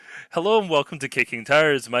Hello and welcome to Kicking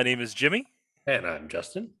Tires. My name is Jimmy, And I'm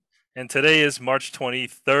Justin. and today is March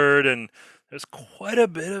 23rd, and there's quite a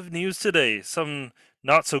bit of news today. Some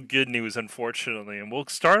not so good news, unfortunately, and we'll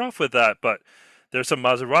start off with that. But there's some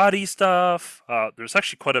Maserati stuff. There's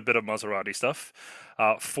actually quite a bit of Maserati stuff.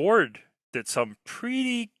 Ford did some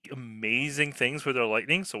pretty amazing things with their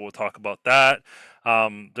Lightning, so we'll talk about that.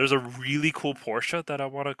 There's a really cool Porsche that I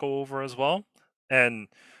want to go over as well, and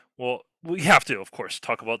we have to, of course,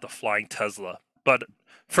 talk about the flying Tesla. But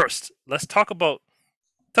first, let's talk about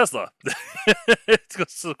Tesla.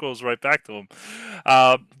 It goes right back to them.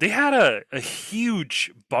 They had a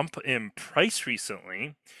huge bump in price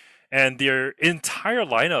recently, and their entire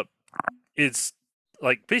lineup is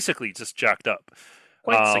like basically just jacked up.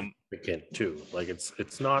 Quite Um, significant too. Like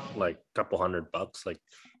it's not like a couple $100, like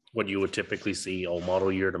what you would typically see,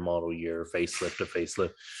 model year to model year, facelift to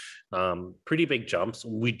facelift. Pretty big jumps.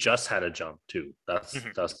 We just had a jump too. That's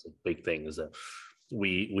mhm. that's the big thing, is that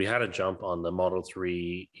we had a jump on the Model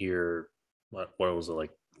 3 here. What was it,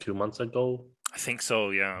 like 2 months ago? I think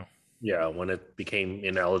so. Yeah. Yeah, when it became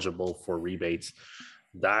ineligible for rebates.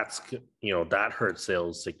 That's that hurt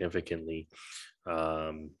sales significantly.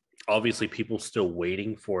 Um, Obviously, people still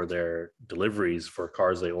waiting for their deliveries for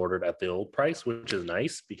cars they ordered at the old price, which is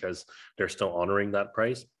nice because they're still honoring that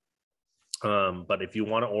price. But if you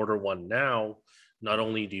want to order one now, not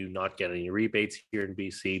only do you not get any rebates here in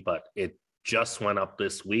BC, but it just went up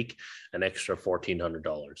this week an extra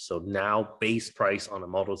 $1,400. So now base price on a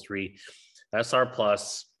Model 3 SR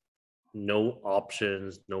Plus, no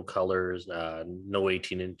options, no colors, no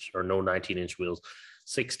 18-inch or no 19-inch wheels,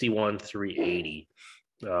 61,380,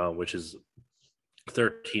 which is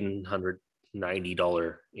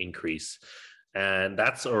 $1,390 increase. And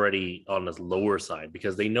that's already on the lower side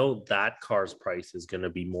because they know that car's price is going to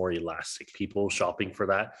be more elastic. People shopping for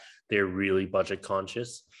that, they're really budget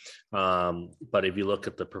conscious. But if you look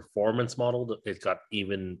at the performance model, it got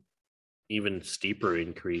even steeper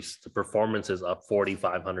increase. The performance is up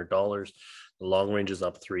 $4,500. The long range is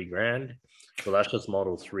up $3,000. So that's just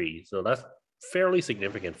Model 3. So that's fairly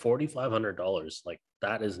significant. $4,500. Like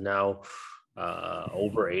that is now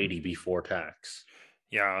over 80 before tax.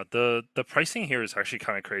 Yeah, the pricing here is actually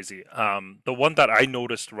kind of crazy. The one that I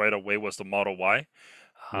noticed right away was the Model Y,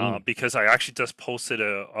 Mm. because I actually just posted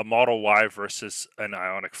a Model Y versus an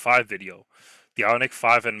Ionic 5 video. The Ionic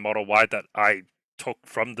 5 and Model Y that I took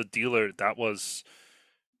from the dealer, that was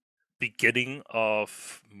beginning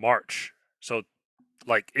of March. So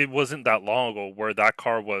like it wasn't that long ago where that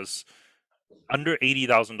car was under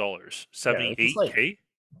 $80,000, Yeah, it's like 78K.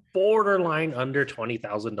 borderline under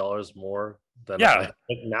 $20,000 more than I Yeah,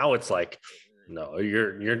 think. Now it's like, no,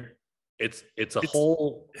 you're it's a it's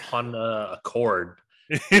whole Honda Accord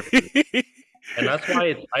difference. And that's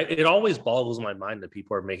why it always boggles my mind that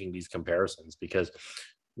people are making these comparisons, because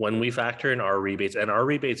when we factor in our rebates, and our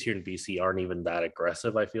rebates here in BC aren't even that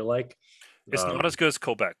aggressive, I feel like. it's not as good as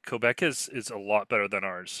Quebec. Quebec is a lot better than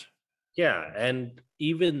ours. Yeah, and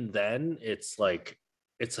even then, it's like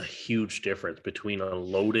it's a huge difference between a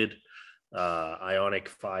loaded Ionic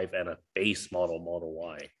 5 and a base Model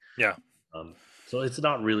Y. Yeah, So it's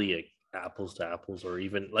not really apples to apples, or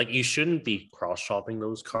even like you shouldn't be cross shopping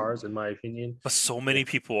those cars, in my opinion. but so many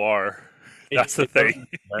people are. That's the It thing. doesn't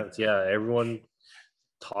make sense. Yeah, everyone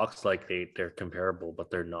talks like they're comparable,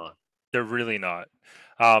 but they're not. They're really not.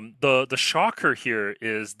 The shocker here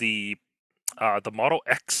is the Model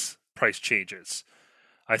X price changes.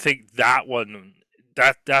 I think that one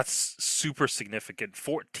that's super significant.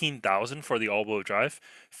 14,000 for the all-wheel drive,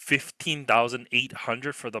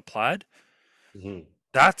 15,800 for the Plaid. Mhm.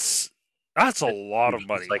 That's that's a It's lot of huge. It's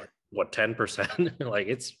money. like what, 10%? Like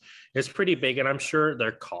it's pretty big, and I'm sure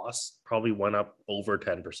their costs probably went up over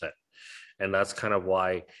 10%. And that's kind of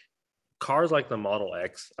why cars like the Model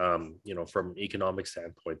X, from economic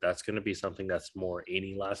standpoint, that's going to be something that's more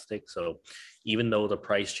inelastic. So even though the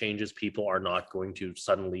price changes, people are not going to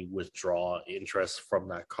suddenly withdraw interest from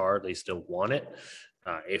that car. They still want it.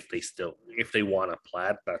 If they want a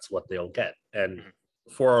Plaid, that's what they'll get. And Mhm.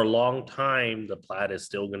 for a long time, the Plaid is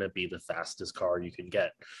still going to be the fastest car you can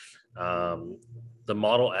get. Um, the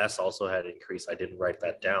Model S also had increase. I didn't write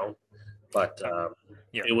that down, but Uh,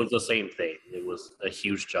 yeah, it was the same thing. It was a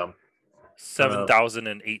huge jump. seven Uh, thousand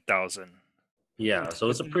and 8,000. yeah, It's, so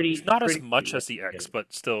it's it's a it's pretty not as pretty much as the X, significant.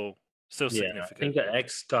 but still Yeah, I significant. think the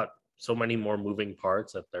X got so many more moving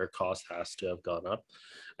parts that their cost has to have gone up,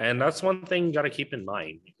 and that's one thing you got to keep in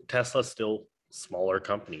mind. Tesla still smaller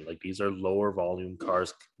company. Like these are lower volume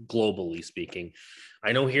cars globally speaking.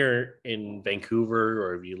 I know here in Vancouver,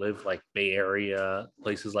 or if you live like Bay Area,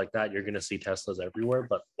 places like that, you're going to see Teslas everywhere,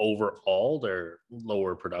 but overall they're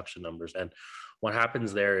lower production numbers. And what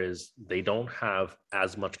happens there is they don't have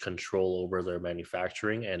as much control over their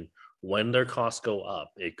manufacturing, and when their costs go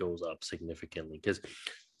up, it goes up significantly. Because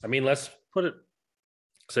I mean, let's put it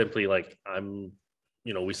simply, like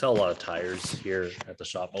we sell a lot of tires here at the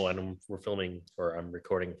shop. Oh, and we're filming, or I'm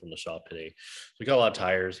recording from the shop today. So we got a lot of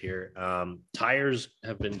tires here. Tires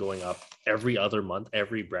have been going up every other month.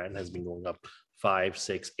 Every brand has been going up 5,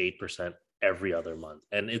 6, 8% every other month.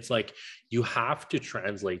 And it's like you have to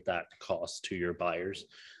translate that cost to your buyers.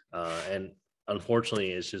 And unfortunately,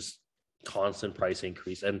 it's just constant price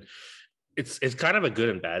increase. And it's kind of a good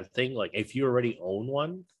and bad thing. Like if you already own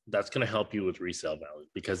one, that's going to help you with resale value,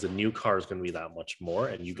 because the new car is going to be that much more,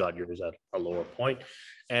 and you got yours at a lower point,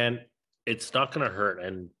 and it's not going to hurt.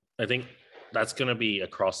 And I think that's going to be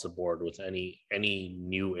across the board with any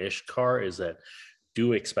new-ish car, is that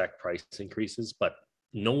do expect price increases, but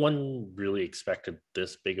no one really expected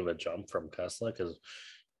this big of a jump from Tesla, because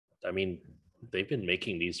I mean, they've been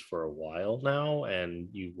making these for a while now, and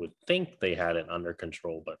you would think they had it under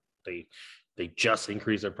control, but they just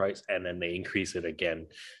increase their price and then they increase it again.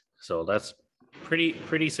 So that's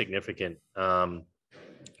pretty significant.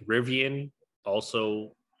 Rivian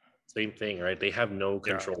also same thing, right? They have no Yeah.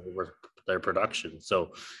 control over their production.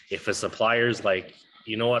 So if a supplier's like,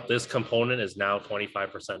 you know what, this component is now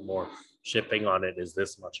 25% more, shipping on it is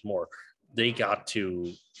this much more, they got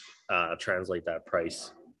to translate that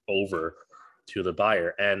price over to the buyer.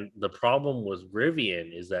 And the problem with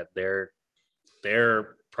Rivian is that their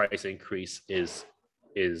price increase is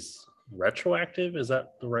retroactive. Is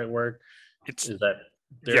that the right word? It's Is that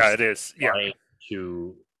they're yeah, it is. Yeah. trying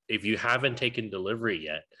to, if you haven't taken delivery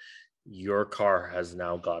yet, your car has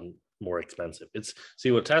now gotten more expensive. It's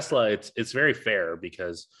see with Tesla, it's very fair,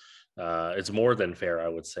 because it's more than fair, I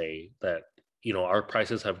would say, that our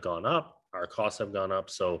prices have gone up, our costs have gone up.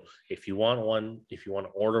 So if you want to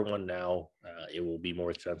order one now, it will be more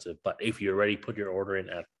expensive. But if you already put your order in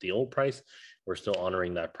at the old price, we're still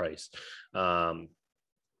honoring that price.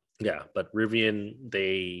 Yeah, but Rivian,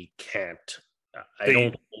 they can't. I They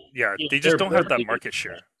don't. yeah, Yeah, they just they're don't have that barely market doing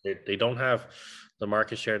share. that. They don't have the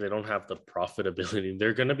market share. They don't have the profitability.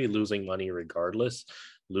 They're going to be losing money regardless.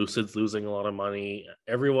 Lucid's losing a lot of money.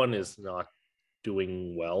 Everyone is not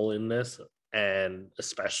doing well in this, and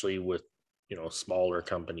especially with smaller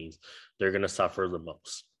companies, they're going to suffer the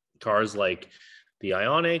most. Cars like the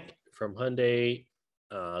Ioniq from Hyundai,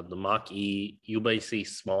 the Mach E, you may see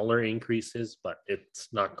smaller increases, but it's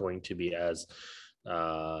not going to be as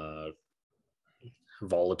uh,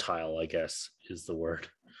 volatile, I guess is the word.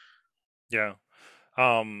 Yeah.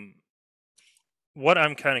 Um what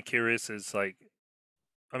I'm kind of curious is, like,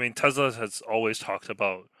 I mean, Tesla has always talked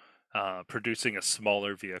about producing a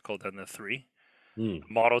smaller vehicle than the 3. Mm.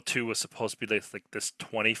 Model 2 was supposed to be like this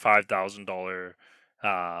 $25,000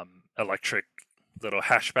 electric little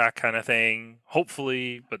hatchback kind of thing,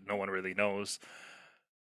 hopefully, but no one really knows.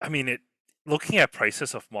 I mean, looking at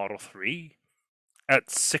prices of Model 3 at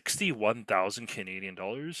 61,000 Canadian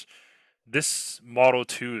dollars, this Model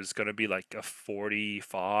 2 is going to be like a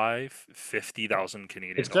 50,000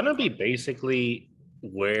 Canadian It's going dollar to car. be basically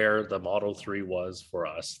where the Model 3 was for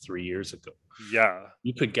us 3 years ago. Yeah.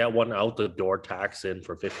 You could get one out the door tax in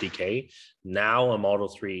for 50K. Now a Model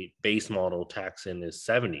 3 base model tax in is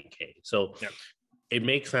 70K. So Yeah. it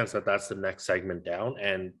makes sense that that's the next segment down,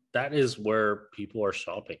 and that is where people are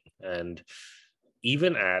shopping. And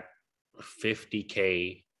even at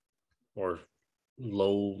 50K or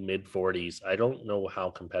low mid 40s, I don't know how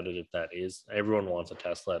competitive that is. Everyone wants a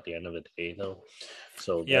Tesla at the end of the day, though.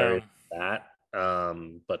 So there Yeah. is that.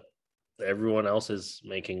 But everyone else is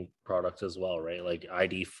making products as well, right? Like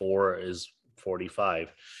ID4 is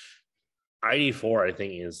 45. ID4, I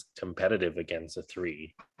think, is competitive against a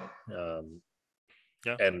 3. Um,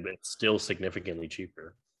 Yeah. and it's still significantly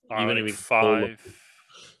cheaper. Even if Ionic you go full load. 5.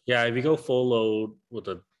 Yeah, if you go full load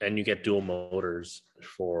and you get dual motors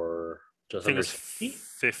for I just think it under was 60.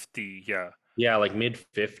 50. Yeah. Yeah, like mid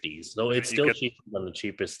 50s. So And it's then you still get, cheaper than the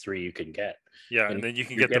cheapest 3 you can get. yeah, and And then you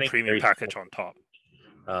can you're get the getting premium very package on top.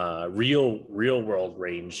 real world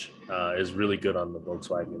range is really good on the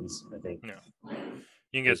Volkswagens, I think. Yeah.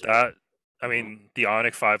 You can get Is that. I mean, the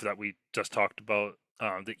Ionic 5 that we just talked about,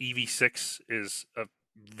 the EV6 is a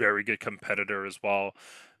very good competitor as well.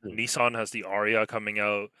 Hmm. Nissan has the Aria coming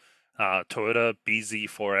out. Toyota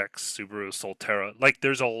BZ4X, Subaru Solterra. Like,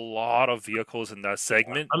 there's a lot of vehicles in that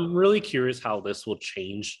segment. I'm really curious how this will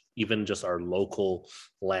change even just our local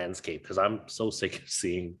landscape because I'm so sick of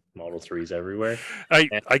seeing Model 3s everywhere. And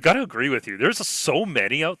I gotta agree with you. There's so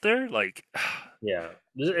many out there. Like, yeah,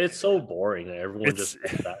 it's so boring that everyone it's just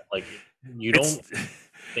says that. Like, you it's don't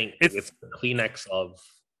think like, it's it's the Kleenex of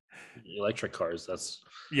electric cars. That's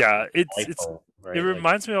yeah. It's iPhone, it right? Like,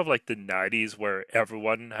 reminds me of like the '90s where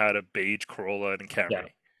everyone had a beige Corolla and yeah, Camry.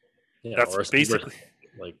 yeah, That's or a silver. basically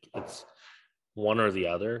Like, it's one or the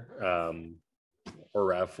other, or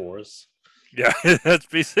Rav4s. yeah. That's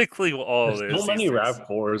basically all There's it so is these many days.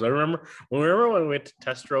 Rav4s. I remember when we went to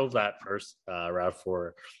test drove that first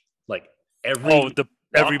Rav4, like Oh, every the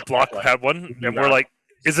every block had block like had one, maybe and we're Rav. like,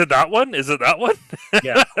 is it that one? Is it that one?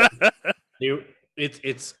 Yeah, they,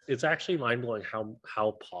 it's actually mind blowing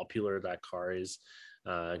how popular that car is.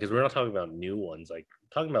 Because we're not talking about new ones, like we're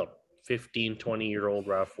talking about 15, 20-year-old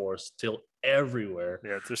RAV4 still everywhere.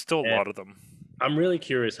 Yeah, there's still a And lot of them. I'm really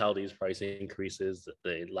curious how these price increases,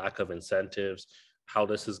 the lack of incentives, how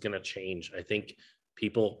this is going to change. I think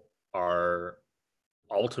people are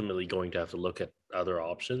ultimately going to have to look at other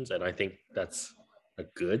options, and I think that's a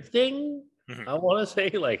good thing. Mhm. I want to say,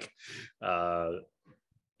 like, uh,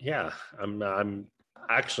 yeah, I'm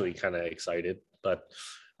actually kind of excited, but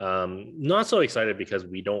not so excited because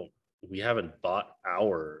we haven't bought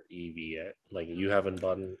our EV yet. Like, you haven't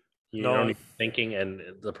bought. You're No, only thinking, and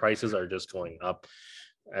the prices are just going up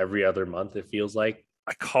every other month. It feels like.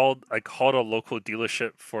 I called a local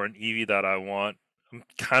dealership for an EV that I want. I'm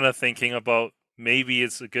kind of thinking about maybe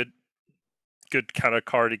it's a good kind of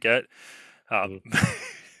car to get. Mm.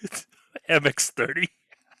 It's MX-30.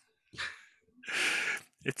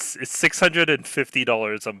 It's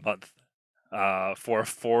 $650 a month for a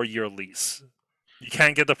 4-year lease. You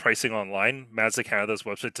can't get the pricing online. Mazda Canada's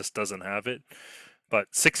website just doesn't have it.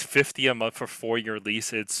 But $650 a month for 4-year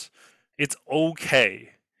lease, it's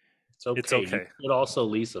okay. It's It's okay. You okay. could also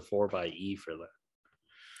lease a 4xe for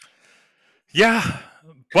Yeah,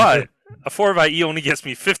 that. but a 4xe only gets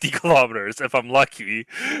me 50 kilometers if I'm lucky.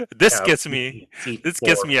 This Yeah, gets me seat this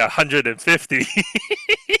gets four. me 150.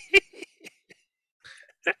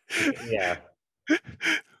 Yeah,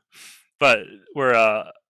 But we're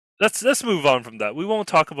let's move on from that. We won't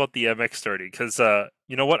talk about the MX-30 because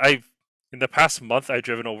you know what, I've in the past month I've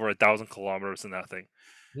driven over 1,000 kilometers in that thing.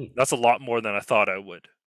 Hmm. That's a lot more than I thought I would.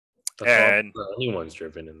 That's all And anyone's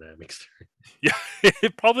driven in that mixture. yeah,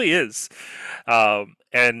 it probably is.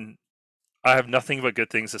 And I have nothing but good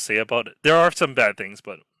things to say about it. There are some bad things,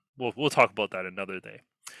 but we'll talk about that another day.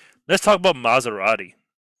 Let's talk about Maserati.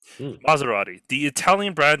 Hmm. Maserati, the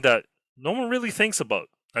Italian brand that no one really thinks about.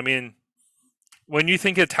 I mean, when you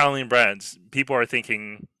think Italian brands, people are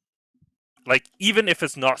thinking like even if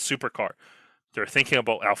it's not supercar, they're thinking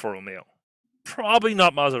about Alfa Romeo. Probably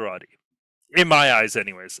not Maserati, in my eyes,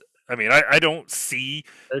 anyways. I mean, I don't see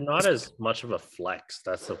They're not this. as much of a flex.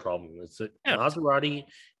 That's the problem. It's a Yeah, Maserati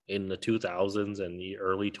in the 2000s and the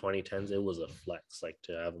early 2010s. It was a flex, like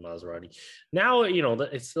to have a Maserati. Now,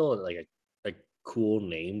 it's still like a cool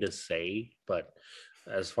name to say, but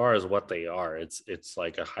as far as what they are, it's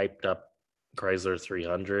like a hyped up Chrysler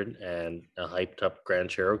 300 and a hyped up Grand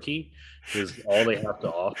Cherokee is all they have to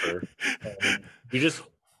offer. And you just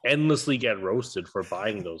endlessly get roasted for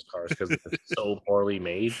buying those cars because they're so poorly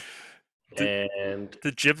made. the, And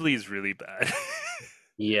the Ghibli is really bad.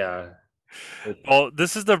 yeah, it, Well,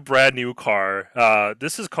 this is the brand new car.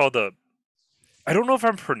 This is called the. I don't know if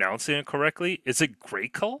I'm pronouncing it correctly. Is it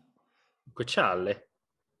Greycull Guacciale.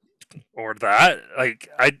 or that? Like,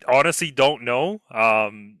 I honestly don't know.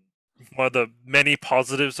 One of the many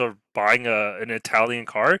positives of buying an Italian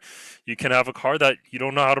car, you can have a car that you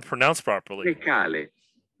don't know how to pronounce properly. Grecale,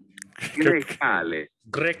 Grecale.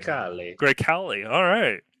 Grecale. Greycali. All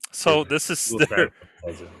right. So this is Google their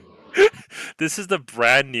Translate. this is the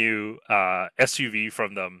brand new SUV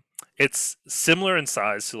from them. It's similar in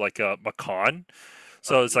size to like a Macan,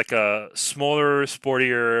 so it's like a smaller,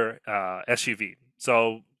 sportier SUV.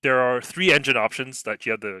 So there are 3 engine options that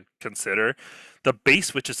you have to consider. The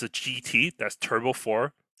base, which is a GT, that's turbo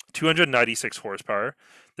 4, 296 horsepower.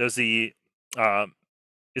 There's the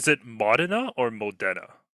is it Modena or Modena?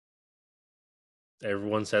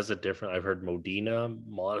 Everyone says it different. I've heard Modena,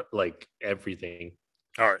 like everything.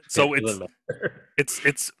 All right, It so doesn't matter.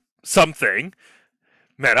 it's something.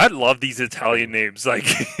 Man, I love these Italian names. Like,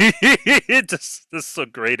 it just this is so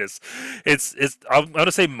great. It's I'm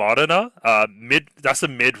gonna say Modena. Mid that's a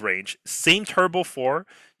mid range. Same turbo 4.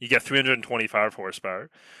 You get 325 horsepower,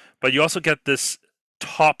 but you also get this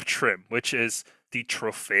top trim, which is the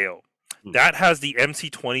Trofeo. Hmm. That has the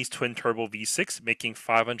MC20's twin turbo V6 making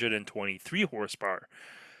 523 horsepower.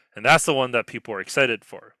 And that's the one that people are excited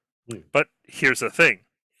for. Hmm. But here's the thing.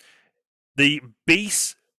 The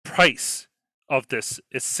base price of this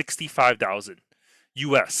is 65,000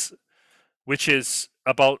 US, which is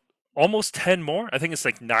about almost 10 more. I think it's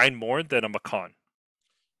like 9 more than a Macan.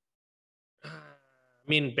 I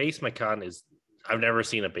mean, base Macan is. I've never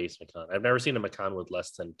seen a base Macan. I've never seen a Macan with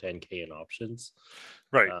less than 10K in options.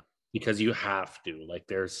 Right. Because you have to. Like,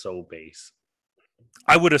 they're so base.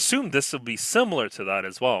 I would assume this will be similar to that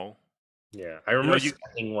as well. Yeah, I remember you-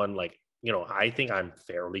 specking one. Like, I think I'm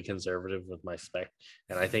fairly conservative with my spec,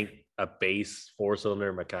 and I think a base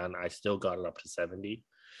 4-cylinder Macan, I still got it up to 70.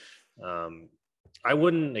 I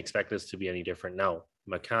wouldn't expect this to be any different. Now,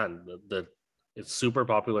 Macan, it's super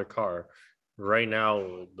popular car. Right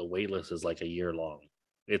now, the wait list is like a year long.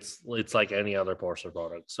 It's like any other Porsche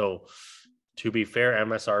product. So, to be fair,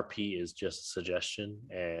 MSRP is just a suggestion,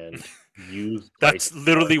 and use That's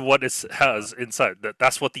literally what it has inside.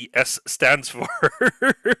 That's what the S stands for.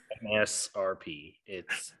 MSRP.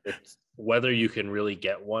 It's whether you can really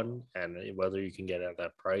get one and whether you can get at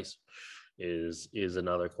that price is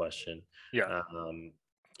another question. Yeah.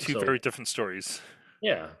 Two so, very different stories.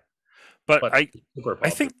 yeah, But but I super I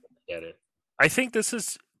think popular, get it. I think this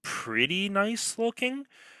is pretty nice looking,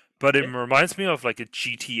 but it Yeah. reminds me of like a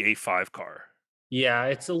GTA 5 car. Yeah,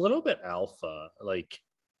 it's a little bit alpha. Like,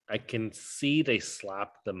 I can see they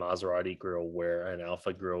slapped the Maserati grill where an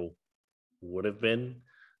Alpha grill would have been.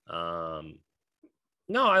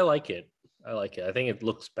 No, I like it. I think it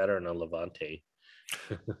looks better in a Levante.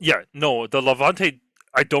 Yeah, no, the Levante.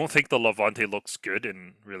 I don't think the Levante looks good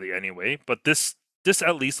in really any way, but this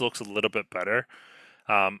at least looks a little bit better.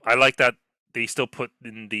 I like that they still put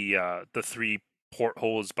in the 3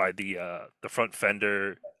 portholes by the front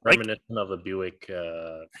fender. Like, Reminiscent of a Buick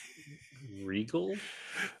Regal.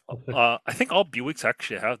 I think all Buicks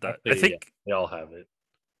actually have that. Actually, yeah, they all have it.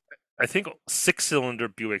 I think 6-cylinder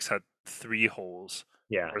Buicks had 3 holes.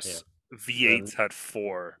 Yeah, Whereas yeah. V8s had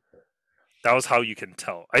 4. That was how you can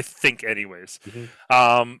tell. I think, anyways.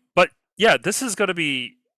 Mhm. But yeah, this is going to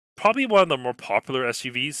be probably one of the more popular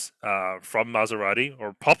SUVs from Maserati,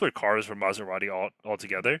 or popular cars from Maserati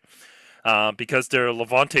altogether, because their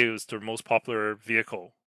Levante is their most popular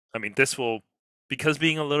vehicle. I mean, this will, because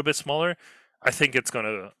being a little bit smaller, I think it's going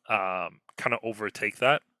to kind of overtake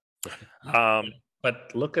that.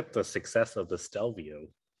 But look at the success of the Stelvio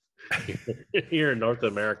here in North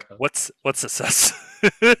America. What's success?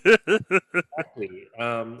 Exactly.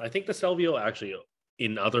 I think the Stelvio actually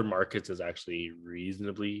in other markets is actually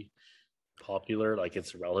reasonably popular. Like,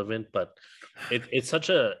 it's relevant, but it's such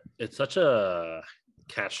a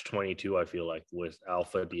catch-22. I feel like with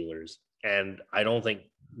Alpha dealers, and I don't think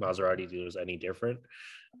Maserati dealers any different.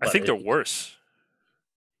 I think they're worse.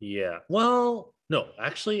 Yeah. Well, no,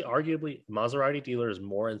 actually, arguably, Maserati dealer is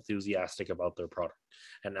more enthusiastic about their product.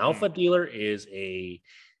 An Alpha dealer is a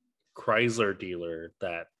Chrysler dealer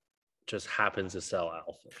that just happens to sell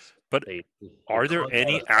Alphas. But They are there contact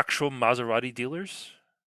any us. actual Maserati dealers?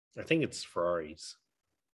 I think it's Ferraris.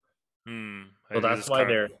 Hmm. So that's why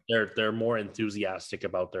they're more enthusiastic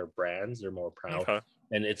about their brands. They're more proud, Okay.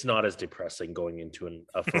 and it's not as depressing going into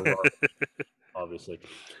a Ferrari, obviously.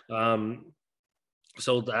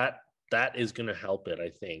 So that is going to help it. I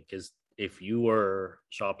think is if you were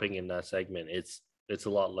shopping in that segment, it's a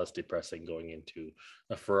lot less depressing going into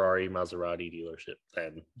a Ferrari Maserati dealership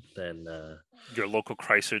than Your local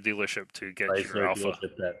Chrysler dealership to get your Chrysler Alpha.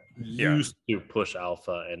 dealership that Yeah. used to push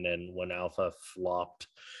Alpha, and then when Alpha flopped,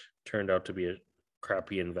 turned out to be a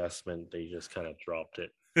crappy investment. They just kind of dropped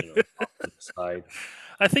it, off to the side.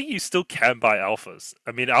 I think you still can buy Alphas.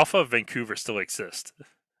 I mean, Alpha Vancouver still exists.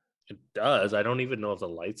 It does. I don't even know if the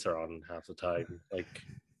lights are on half the time. Like,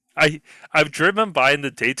 I've driven by in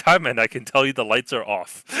the daytime, and I can tell you the lights are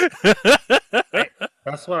off.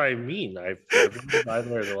 that's what I mean. I've been by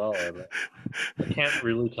there as well. And I can't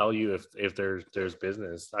really tell you if there's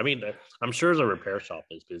business. I mean, I'm sure the repair shop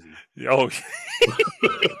is busy. Oh,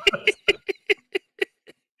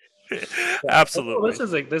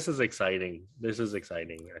 absolutely. This is exciting. This is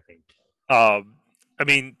exciting, I think. I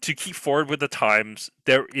mean, to keep forward with the times,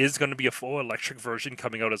 there is going to be a full electric version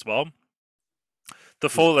coming out as well. The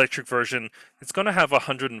full electric version, it's going to have a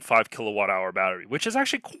 105 kilowatt hour battery, which is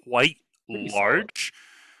actually quite Pretty large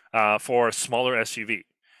for a smaller SUV.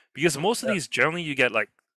 Because most of these, generally, you get like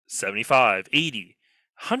 75, 80.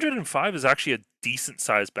 105 is actually a decent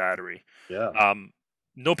sized battery. Yeah.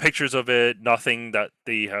 No pictures of it, nothing that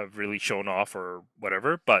they have really shown off or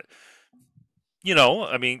whatever. But,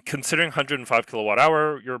 I mean, considering 105 kilowatt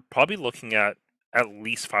hour, you're probably looking at at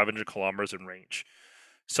least 500 kilometers in range.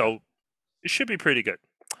 So it should be pretty good.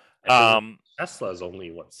 Because Um, Tesla is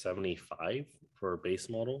only what 75 for a base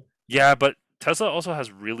model. yeah, but Tesla also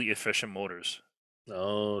has really efficient motors.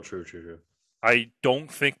 Oh, true. I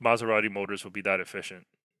don't think Maserati motors will be that efficient.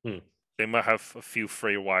 Hmm. They might have a few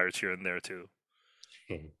fray wires here and there too.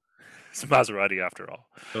 It's Maserati after all.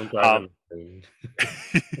 Don't drive them.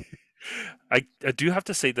 I do have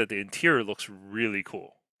to say that the interior looks really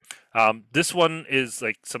cool. This one is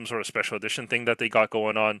like some sort of special edition thing that they got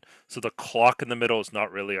going on. So the clock in the middle is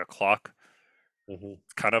not really a clock; Mhm.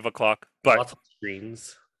 it's kind of a clock. But Lots of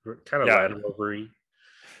screens, kind of yeah, Land Rover-y.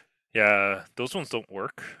 yeah, those ones don't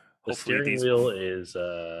work. The Hopefully steering these. wheel is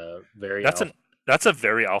very That's alpha. that's a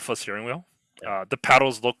very Alpha steering wheel. Yeah. The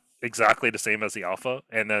paddles look exactly the same as the Alpha,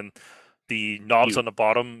 and then the knobs You- on the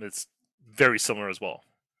bottom it's very similar as well.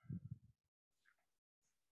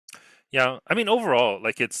 Yeah, I mean overall,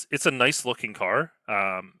 like it's a nice looking car.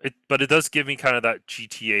 But it does give me kind of that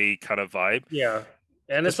GTA kind of vibe. Yeah,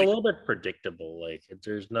 and Just it's a be, little bit predictable. Like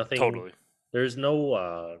there's nothing, totally. there's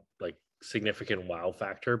no like significant wow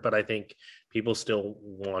factor, but I think people still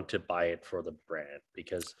want to buy it for the brand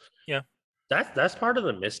because Yeah. that's part of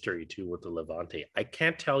the mystery too with the Levante. I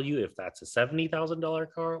can't tell you if that's a $70,000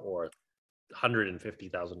 car or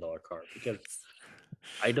 $150,000 car because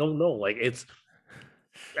I don't know. Like it's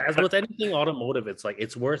as with anything automotive, it's like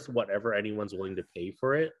it's worth whatever anyone's willing to pay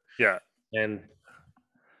for it. Yeah. And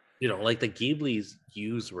like the Ghiblis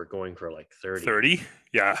used were going for like 30. 30?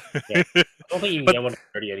 Yeah. Yeah. I don't think you can But get one at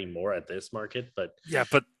 30 anymore at this market, but yeah,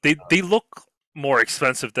 but they look more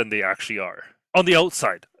expensive than they actually are. On the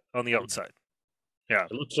outside. On the outside. Yeah.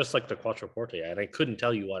 it looks just like the Quattroporte. And I couldn't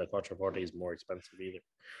tell you why the Quattroporte is more expensive either.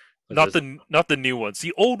 'Cause Not the new ones.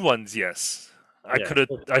 The old ones, yes. I yeah, could have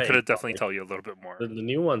it's I the could same, have but, definitely like, tell you a little bit more. the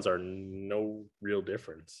new ones are no real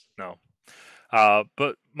difference. No.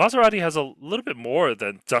 But Maserati has a little bit more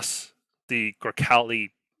than just the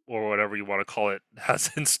Grecali or whatever you want to call it has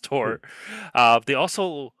in store. They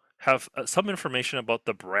also have some information about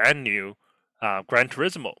the brand new Gran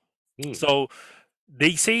Turismo. Hmm. So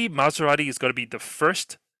they say Maserati is going to be the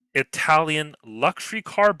first Italian luxury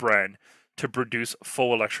car brand to produce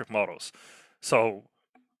full electric models. So,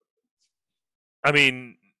 I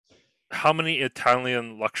mean, how many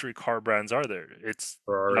Italian luxury car brands are there? It's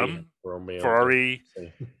Ferrari, Romeo, Ferrari,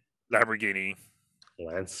 Lamborghini.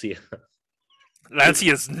 Lancia.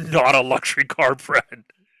 Lancia is not a luxury car brand.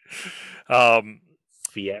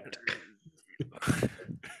 Fiat.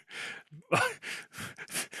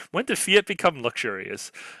 When did Fiat become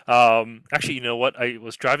luxurious? Actually, you know what? I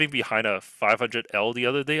was driving behind a 500L the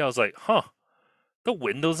other day. I was like, huh, the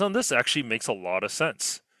windows on this actually makes a lot of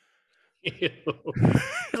sense.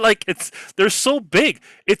 Like they're so big.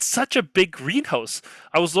 It's such a big greenhouse.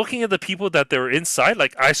 I was looking at the people that they were inside.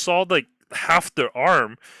 Like I saw like half their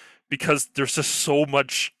arm because there's just so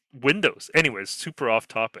much windows. Anyways, super off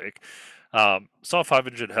topic. Saw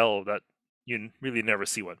 500 Hell that you really never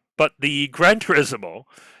see one. But the Gran Turismo,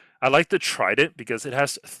 I like the Trident because it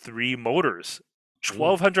has 3 motors,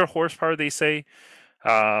 1200 horsepower. They say.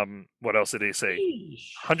 What else did they say?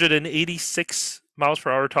 186 miles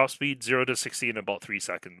per hour top speed, 0 to 60 in about 3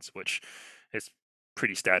 seconds, which is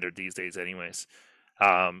pretty standard these days, anyways.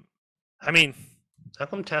 I mean, How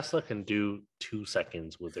come Tesla can do 2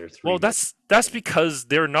 seconds with their 3? well, that's because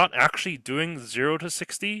they're not actually doing 0 to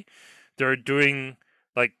 60. They're doing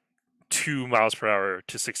like 2 miles per hour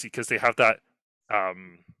to 60 because they have that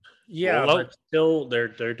yeah, rollout. but still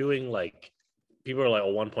they're doing like people are like,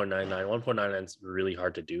 oh, 1.99. 1.99 is really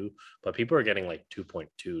hard to do, but people are getting like 2.2,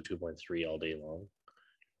 2.3 all day long.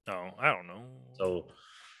 No, I don't know. So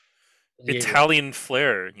Italian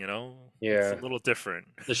flair, you know? Yeah. It's a little different.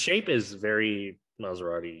 The shape is very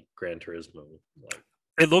Maserati Gran Turismo. Like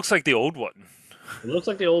It looks like the old one. it looks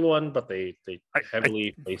like the old one, but they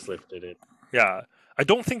heavily facelifted it. Yeah. I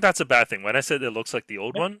don't think that's a bad thing. When I said it looks like the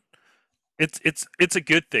old one, it's a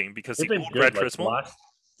good thing because They've the been old good. Gran Like, Turismo,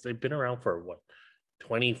 they've been around for what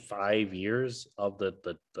 25 years of the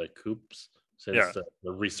coupes since Yeah.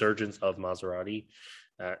 the resurgence of Maserati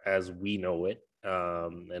as we know it,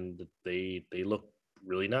 and they look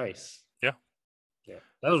really nice. Yeah.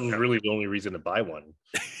 That was really the only reason to buy one.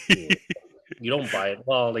 You don't buy it.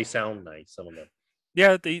 Well, they sound nice, some of them.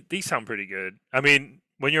 yeah, they sound pretty good. I mean,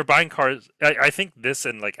 when you're buying cars, I think this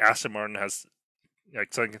and like Aston Martin has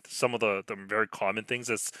like some of the very common things.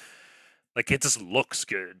 It's like it just looks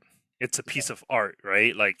good. It's a piece of art,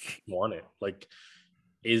 right? Like Want it. Like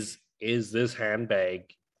is this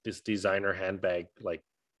handbag, this designer handbag, like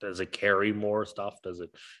does it carry more stuff? Does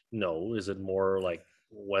it no? Is it more like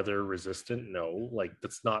weather resistant. No, like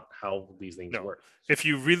that's not how these things No. work. If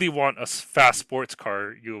you really want a fast sports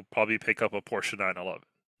car, you'll probably pick up a Porsche 911.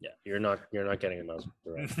 Yeah, you're not getting a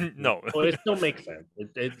Maserati. No, Well, it still makes sense.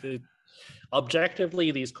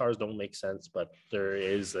 Objectively, these cars don't make sense, but there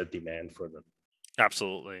is a demand for them.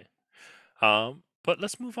 absolutely. But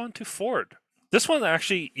let's move on to Ford. This one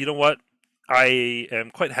actually, you know what, I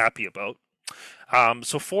am quite happy about.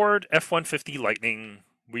 So Ford F-150 Lightning,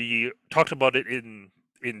 we talked about it in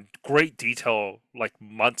great detail like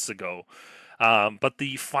months ago. But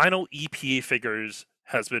the final EPA figures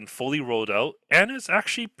has been fully rolled out and is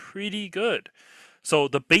actually pretty good. So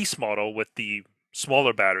the base model with the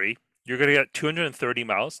smaller battery, you're going to get 230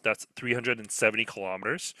 miles, that's 370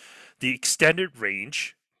 kilometers. The extended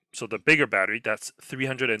range, so the bigger battery, that's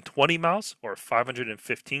 320 miles or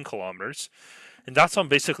 515 kilometers. And that's on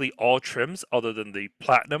basically all trims other than the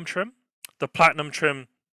platinum trim. The platinum trim,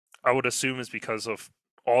 I would assume, is because of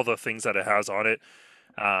all the things that it has on it.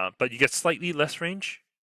 But you get slightly less range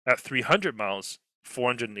at 300 miles,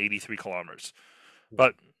 483 kilometers.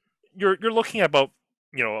 But you're looking at about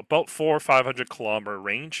 400 or 500 kilometer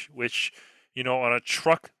range, which on a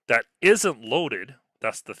truck that isn't loaded,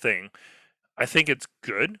 that's the thing. I think it's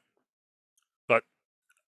good, but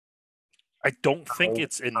I don't think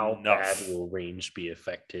it's How bad enough. will range be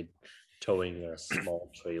affected towing a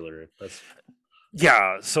small trailer? That's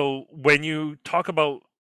Yeah, so when you talk about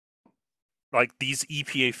like these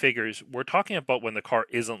EPA figures, we're talking about when the car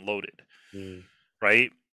isn't loaded, mm.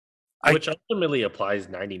 right? I Which ultimately applies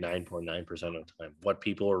 99.9% of the time. What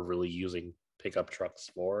people are really using pickup trucks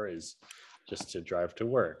for is just to drive to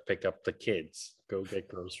work, pick up the kids, go get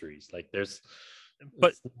groceries. Like but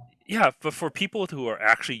it's yeah, but for people who are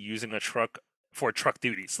actually using a truck for truck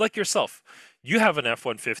duties, like yourself, you have an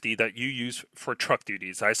F-150 that you use for truck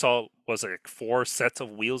duties. I saw was it like 4 sets of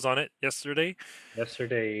wheels on it yesterday.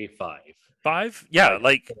 yesterday 5. 5? Yeah, Like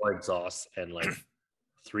like 4 exhausts and like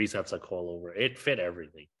 3 sets of coilover. It fit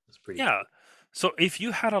everything. It's pretty yeah. cool. So if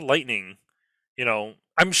you had a Lightning,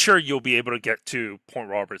 I'm sure you'll be able to get to Point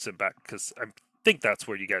Roberts and back because I think that's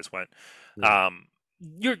where you guys went. Mm. Um,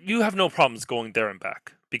 you have no problems going there and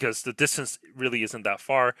back because the distance really isn't that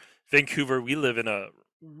far. Vancouver, we live in a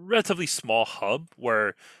relatively small hub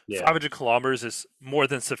where Yeah. 500 kilometers is more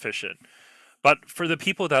than sufficient. But for the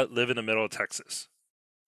people that live in the middle of Texas,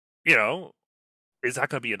 you know, is that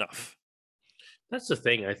going to be enough? That's the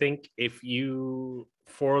thing. I think if you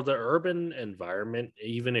for the urban environment,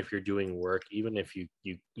 even if you're doing work, even if you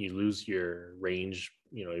lose your range,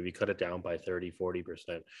 if you cut it down by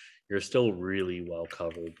 30-40%, you're still really well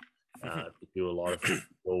covered to do a lot of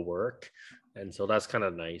physical work. And so that's kind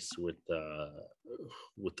of nice with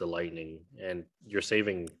the Lightning. And you're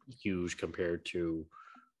saving huge compared to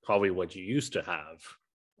probably what you used to have.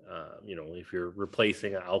 If you're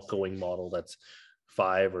replacing an outgoing model that's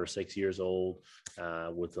 5 or 6 years old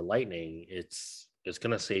with the Lightning, it's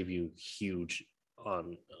going to save you huge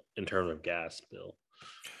on in terms of gas bill.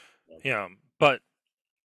 Yeah, but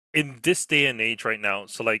in this day and age right now,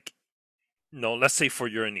 so like, no, let's say for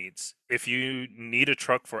your needs, if you need a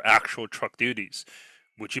truck for actual truck duties,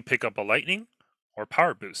 would you pick up a Lightning or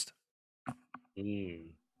Power Boost? The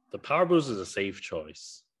Power Boost is a safe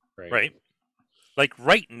choice, right? Right? Like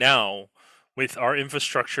right now, with our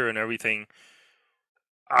infrastructure and everything,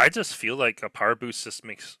 I just feel like a Power Boost just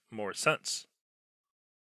makes more sense.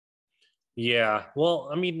 Yeah. Well,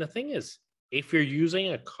 I mean, the thing is, if you're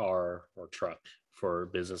using a car or truck for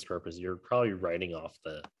business purpose, you're probably writing off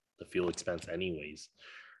the fuel expense anyways,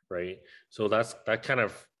 right? So that kind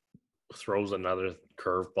of throws another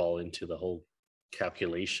curveball into the whole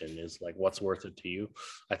calculation is like what's worth it to you.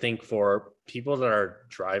 I think for people that are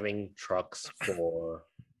driving trucks for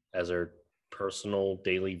as their personal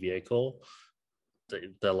daily vehicle,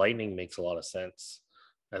 the Lightning makes a lot of sense.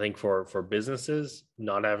 I think for businesses,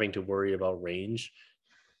 not having to worry about range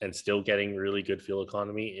and still getting really good fuel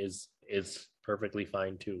economy is perfectly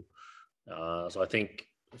fine too. So I think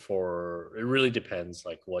for it really depends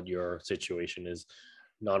like what your situation is,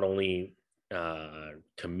 not only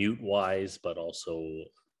commute wise, but also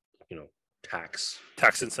tax.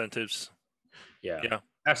 Tax incentives. Yeah, Yeah.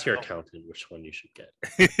 ask your accountant which one you should get.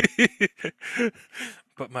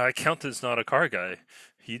 But my accountant's not a car guy.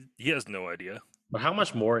 He has no idea. But how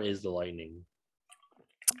much more is the Lightning?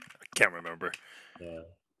 I can't remember. Yeah,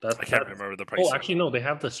 I can't that's. remember the Oh, pricing. actually, no. They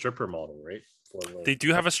have the stripper model, right? They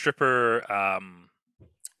do have a stripper,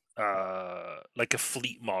 like a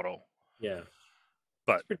fleet model. Yeah,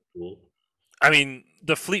 But pretty cool. I mean,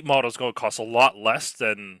 the fleet model is going to cost a lot less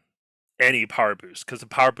than any Power Boost because the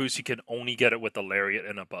Power Boost you can only get it with the Lariat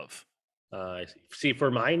and above. See,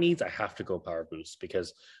 for my needs, I have to go power boost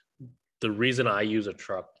because the reason I use a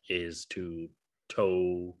truck is to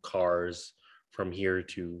tow cars from here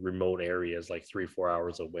to remote areas like 3-4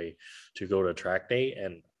 hours away to go to track day,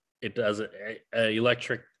 and it doesn't.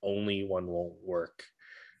 Electric only one won't work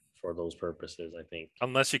for those purposes. I think.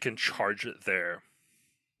 Unless you can charge it there.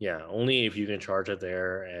 Yeah, only if you can charge it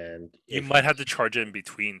there, and You if might have to charge it in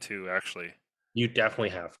between too, actually. you definitely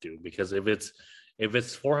have to, because if it's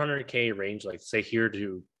 400K range, like say here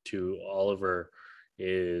to Oliver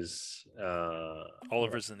is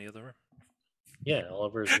Oliver's in the other room. yeah,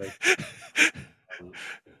 Oliver's like um,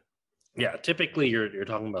 yeah, typically you're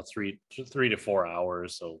talking about 3 to 4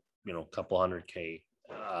 hours, so a couple 100K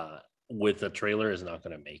with a trailer is not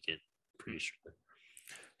going to make it, pretty sure.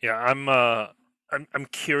 Yeah, I'm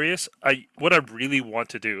curious. What I really want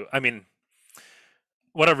to do. I mean,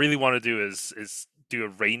 what I really want to do is do a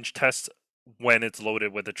range test when it's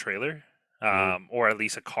loaded with a trailer, Mhm. or at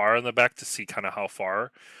least a car in the back to see kind of how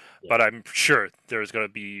far. Yeah. But I'm sure there's gonna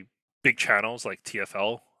be big channels like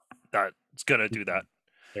TFL that's gonna do that.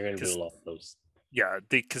 They're going to do 'Cause, a lot of those. yeah,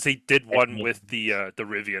 because they did one Technique. with the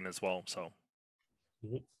Rivian as well. So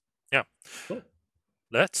Mhm. yeah, Cool.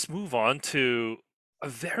 let's move on to a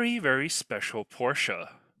very very special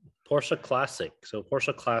Porsche. Porsche Classic. So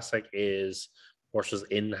Porsche Classic is Porsche's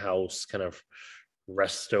in-house kind of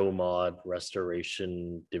resto mod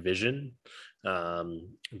restoration division.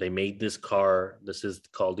 They made this car. This is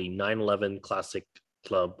called the 911 Classic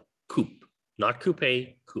Club Coupe, not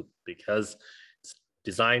coupe, coupe, because it's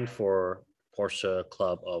designed for Porsche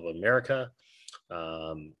Club of America.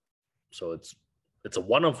 So it's a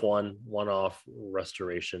one-off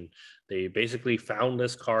restoration. They basically found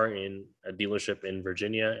this car in a dealership in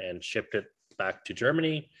Virginia and shipped it back to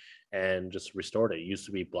Germany and just restored it. It used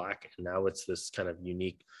to be black, and now it's this kind of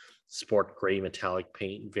unique sport gray metallic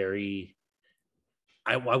paint. Very,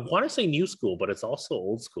 I want to say new school, but it's also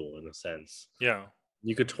old school in a sense. Yeah,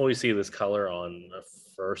 You could totally see this color on a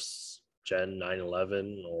first gen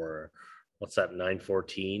 911, or what's that,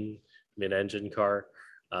 914 mid-engine car.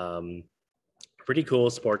 Um, Pretty cool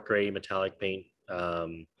sport gray metallic paint.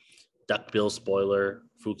 Duckbill spoiler,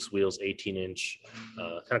 Fuchs wheels, 18-inch,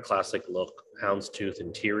 kind of classic look. Houndstooth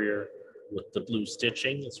interior with the blue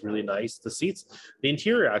stitching. It's really nice. The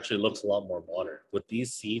interior actually looks a lot more modern with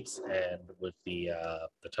these seats and with the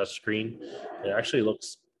touchscreen. It actually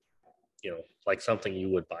looks, like something you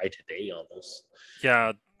would buy today almost.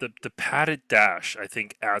 yeah. The padded dash I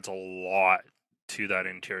think adds a lot to that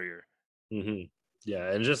interior. Mm-hmm.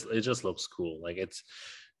 Yeah, and it just looks cool. Like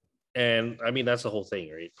and I mean that's the whole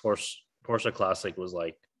thing, right? Porsche Classic was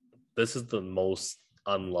like, this is the most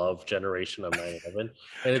unloved generation of 911,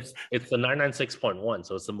 and it's the 996.1,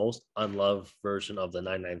 so it's the most unloved version of the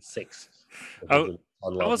 996. Which is I the I was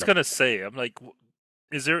unloved. gonna say, I'm like,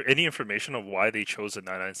 is there any information of why they chose a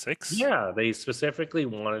 996? Yeah, they specifically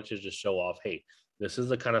wanted to just show off, hey, this is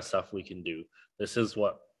the kind of stuff we can do. This is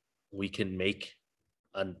what we can make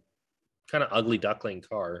a kind of ugly duckling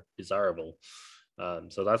car desirable.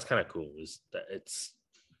 So that's kind of cool. Is that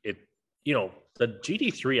it? The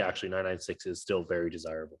GT3 actually 996 is still very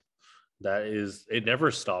desirable. It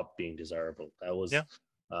never stopped being desirable. That was Yeah.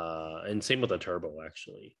 And same with the turbo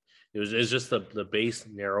actually. It's just the base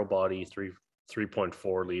narrow body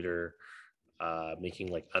 3.4 liter,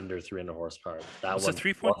 making like under 300 horsepower. That Was one it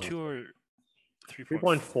 3.2 or 3.4?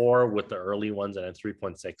 3.4 with the early ones, and then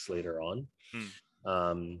 3.6 later on.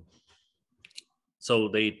 Um, so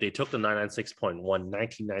they took the 996.1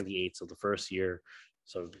 1998, so the first year,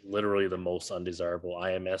 so literally the most undesirable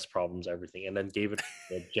IMS problems, everything, and then gave it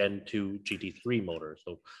the Gen 2 GT3 motor.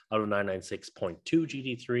 So out of 996.2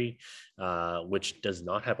 GT3, which does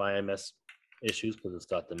not have IMS issues because it's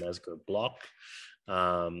got the Mezger block.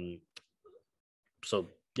 So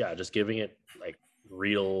yeah, just giving it like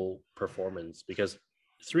real performance, because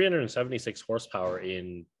 376 horsepower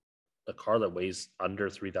in a car that weighs under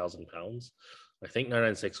 3,000 pounds. I think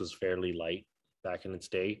 996 was fairly light back in its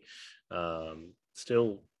day.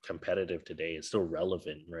 Still competitive today. It's still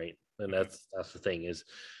relevant, right? And that's the thing is,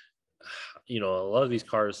 a lot of these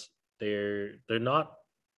cars, they're not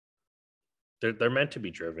they're meant to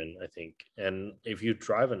be driven, I think. And if you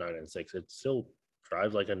drive a 996, it still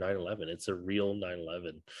drives like a 911. It's a real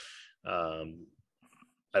 911.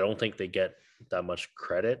 I don't think they get that much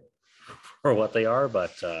credit for what they are,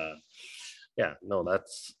 but yeah, no,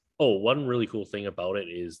 that's. Oh, one really cool thing about it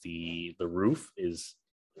is the roof is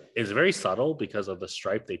very subtle because of the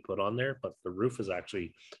stripe they put on there, but the roof is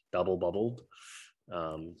actually double bubbled.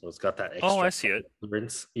 So it's got that extra. Oh, I see it.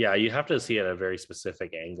 Clearance. Yeah, you have to see it at a very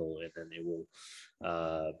specific angle, and then it will.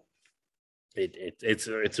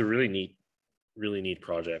 It's a really really neat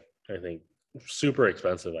project. I think super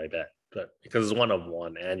expensive, I bet, but because it's one of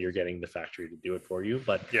one, and you're getting the factory to do it for you.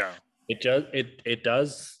 But Yeah. it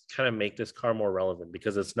does kind of make this car more relevant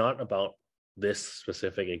because it's not about this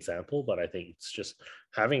specific example, but I think it's just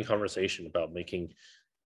having a conversation about making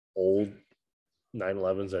old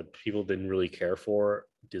 911s that people didn't really care for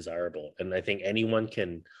desirable. And I think anyone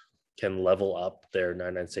can level up their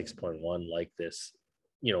 996.1 like this.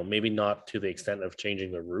 Maybe not to the extent of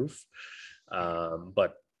changing the roof,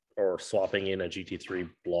 but or swapping in a GT3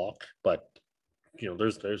 block, but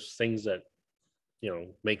there's things that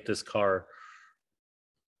make this car.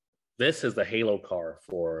 This is the halo car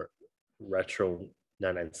for retro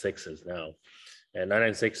 996s now, and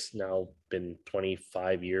 996 now been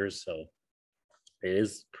 25 years, so it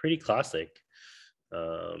is pretty classic.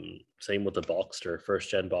 Same with the Boxster,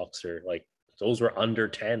 first gen Boxster. Like those were under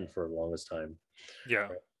 10 for the longest time. Yeah.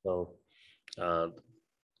 So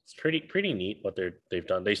it's pretty neat what they've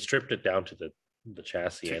done. They stripped it down to the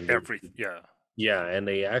chassis To and yeah. yeah, and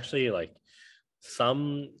they actually like a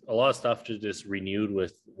lot of stuff just renewed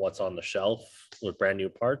with what's on the shelf with brand new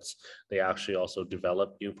parts. They actually also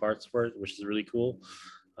developed new parts for it, which is really cool.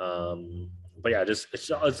 But yeah, just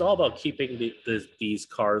it's all about keeping these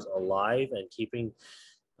cars alive and keeping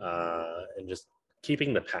and just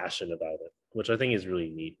keeping the passion about it, which I think is really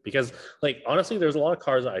neat. Because like honestly, there's a lot of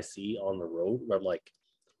cars I see on the road where I'm like,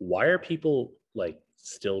 why are people like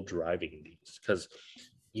still driving these? Because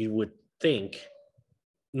you would think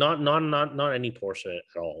not any Porsche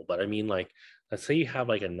at all, but I mean like let's say you have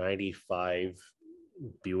like a 95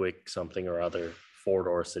 Buick something or other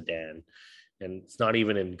four-door sedan and it's not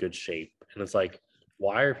even in good shape, and it's like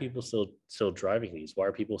why are people still driving these? Why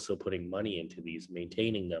are people still putting money into these,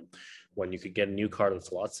 maintaining them, when you could get a new car that's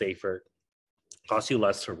a lot safer, cost you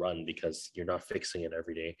less to run because you're not fixing it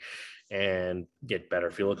every day, and get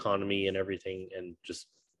better fuel economy and everything, and just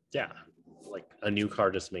yeah, like a new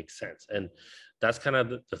car just makes sense. And that's kind of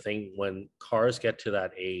the thing when cars get to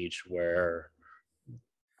that age where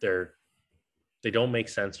they're they don't make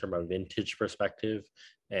sense from a vintage perspective,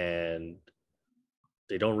 and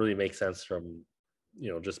they don't really make sense from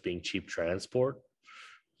just being cheap transport,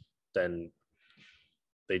 then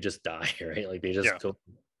they just die, right? Like they just Yeah. go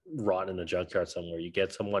rot in a junkyard somewhere. You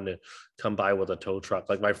get someone to come by with a tow truck.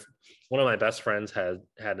 Like one of my best friends had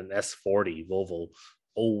an S40 Volvo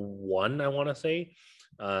 '01, I want to say.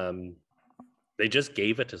 They just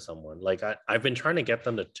gave it to someone. Like I've been trying to get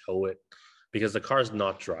them to tow it because the car is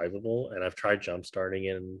not drivable, and I've tried jump starting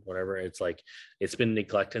it and whatever. It's like it's been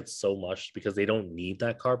neglected so much because they don't need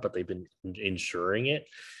that car, but they've been insuring it.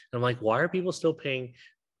 And I'm like, why are people still paying?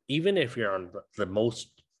 Even if you're on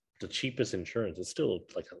the cheapest insurance, it's still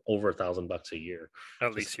like over $1,000 a year,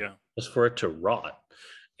 At least, yeah. just for it to rot.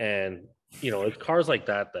 And it's cars like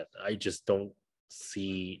that I just don't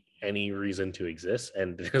see any reason to exist.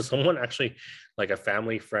 And someone actually, like a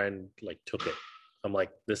family friend, like took it. I'm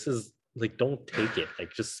like, this is like, don't take it.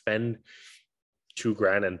 Like, just spend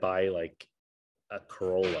 $2,000 and buy like a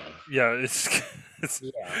Corolla. Yeah, it's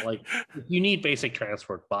Yeah, like if you need basic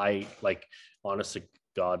transport, buy like honest to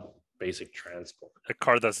God basic transport. a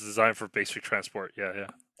car that's designed for basic transport. Yeah,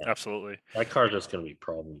 absolutely. That car's just gonna be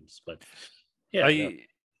problems, but yeah, no.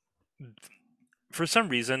 For some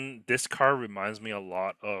reason, this car reminds me a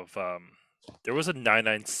lot of. There was a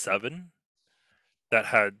 997 that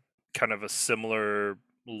had kind of a similar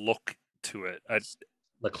look to it.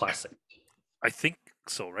 The classic. I think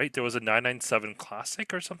so, right? There was a 997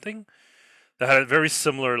 Classic or something that had a very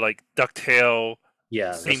similar, like ducktail,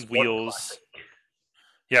 Yeah, same wheels.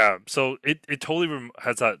 Yeah, so it totally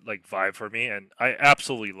has that like vibe for me, and I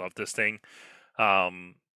absolutely love this thing. I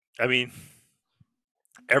mean,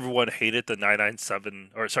 everyone hated the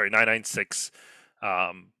 997 or sorry 996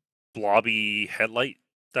 blobby headlight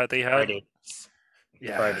that they had.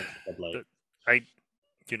 Yeah, Friday headlight. I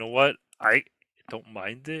you know what, I don't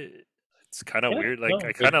mind it. It's kind of weird. Like No,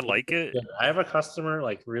 I kind of like it. I have a customer,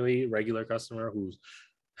 like really regular customer, who's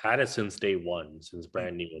had it since day one, since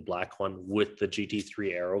brand new, a black one with the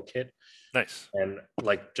GT3 Aero kit. Nice. And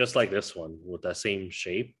like just like this one with that same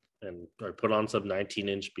shape, and I put on some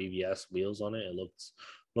 19-inch BBS wheels on it. It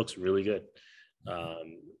looks really good.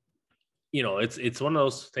 It's one of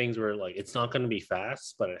those things where like it's not going to be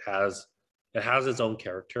fast, but it has its own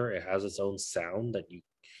character. It has its own sound that you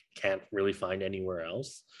can't really find anywhere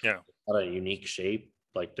else. Yeah, it's got a unique shape.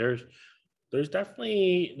 Like there's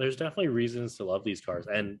definitely reasons to love these cars,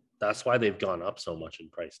 and that's why they've gone up so much in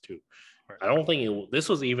price too. right. I don't think this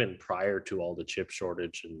was even prior to all the chip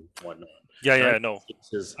shortage and whatnot. Yeah, no.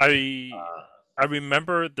 I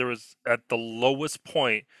remember there was at the lowest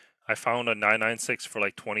point I found a 996 for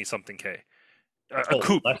like 20 something K, a Oh,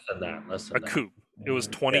 coupe, less than that. Less a than that. coupe. It was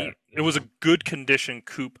Yeah. 20. It was a good condition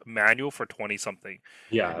coupe manual for 20 something.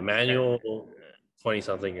 Yeah. A manual 20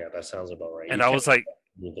 something. Yeah, that sounds about right. And You can't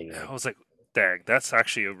do anything I else. was like, dang, that's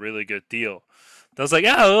actually a really good deal. I was like,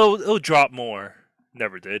 yeah, it'll drop more.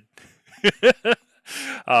 Never did.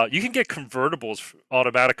 You can get convertibles,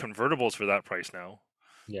 automatic convertibles for that price now.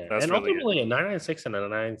 Yeah. That's And really good. ultimately, a 996 and a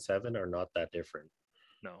 997 are not that different.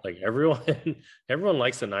 No, Like everyone, everyone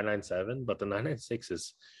likes the 997, but the 996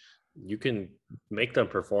 is you can make them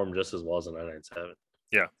perform just as well as the 997.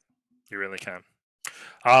 yeah, you really can.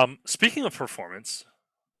 Speaking of performance,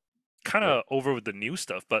 kind Yeah. of over with the new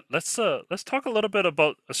stuff, but let's talk a little bit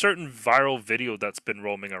about a certain viral video that's been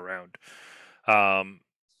roaming around.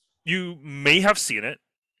 You may have seen it.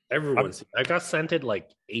 Everyone's. I got sent it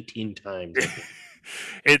like 18 times. I think.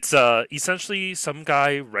 It's essentially some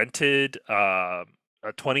guy rented a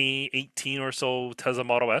 2018 or so Tesla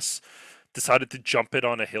Model S, decided to jump it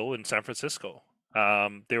on a hill in San Francisco.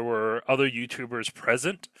 There were other YouTubers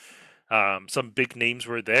present. Some big names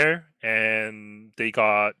were there, and they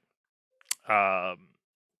got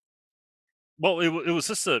well, it was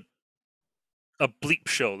just a bleep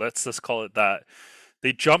show. Let's just call it that.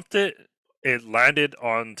 They jumped it. It landed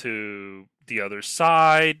onto the other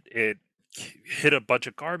side. It hit a bunch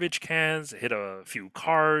of garbage cans. Hit a few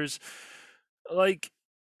cars. Like,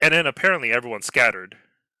 and then apparently everyone scattered.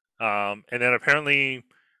 And then apparently,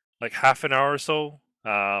 like half an hour or so,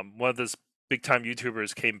 one of those big time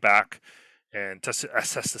YouTubers came back and to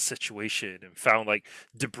assess the situation and found like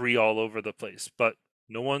debris all over the place. But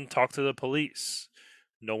no one talked to the police.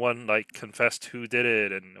 No one like confessed who did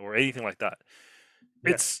it and or anything like that.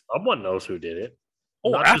 Yeah, It's someone knows who did it.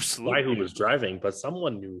 oh, Not just the guy who absolutely. was driving, but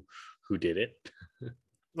someone knew who did it.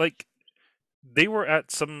 Like they were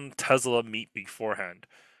at some Tesla meet beforehand,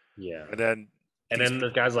 Yeah. and then And these then the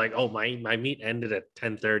guy's like, "Oh, my meet ended at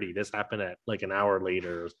 10:30. This happened at like an hour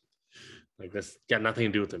later. Like this got nothing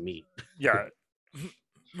to do with the meet." yeah,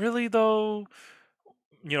 really though,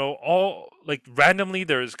 all like randomly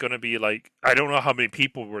there's gonna be like I don't know how many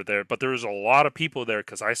people were there, but there was a lot of people there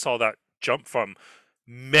because I saw that jump from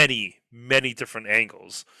many different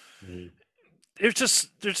angles. Mhm. There's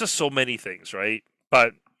just so many things, right?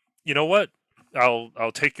 But you know what?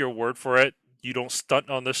 I'll take your word for it. You don't stunt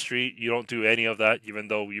on the street. You don't do any of that, even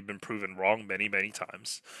though you've been proven wrong many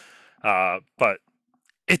times. But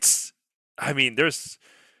it's, I mean, there's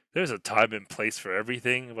a time and place for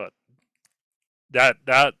everything, but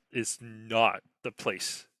that is not the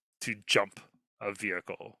place to jump a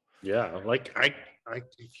vehicle. Yeah, like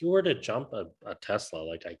if you were to jump a Tesla,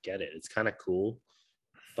 like I get it, it's kind of cool,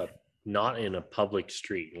 but not in a public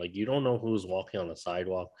street. Like you don't know who's walking on the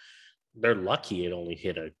sidewalk. They're lucky it only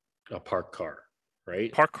hit a parked car,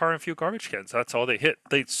 right? Park car and a few garbage cans. That's all they hit.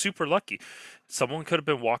 They super lucky. Someone could have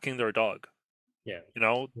been walking their dog. Yeah,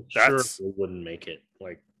 sure That's they wouldn't make it.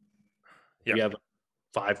 Like yeah, you have a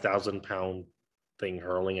 5,000 pound thing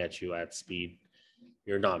hurling at you at speed,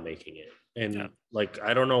 you're not making it. yeah, And like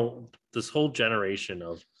I don't know, this whole generation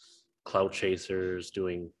of clout chasers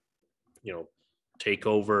doing, you know,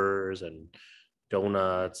 takeovers and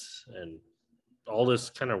donuts and all this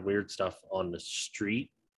kind of weird stuff on the street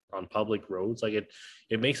on public roads, like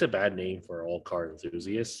it makes a bad name for all car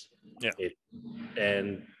enthusiasts. yeah. It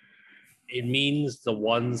and it means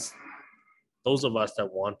those of us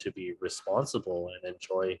that want to be responsible and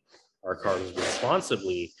enjoy our cars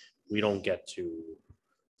responsibly, we don't get to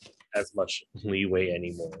as much leeway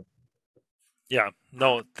anymore. Yeah,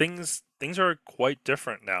 no, things are quite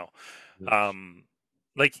different now. Um,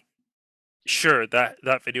 like sure that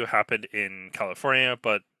video happened in California,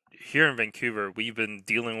 but here in Vancouver, we've been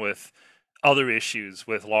dealing with other issues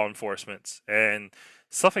with law enforcement and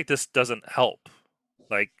stuff like this doesn't help.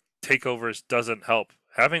 Like takeovers doesn't help.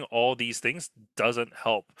 Having all these things doesn't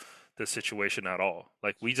help the situation at all.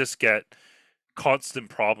 Like we just get constant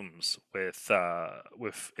problems with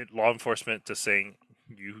law enforcement just saying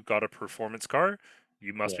you got a performance car,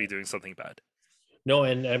 you must Yeah. be doing something bad. No,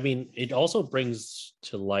 and I mean, it also brings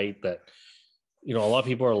to light that, a lot of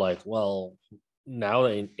people are like, well, now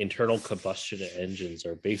the internal combustion engines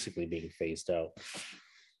are basically being phased out.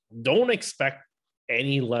 Don't expect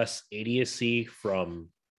any less idiocy from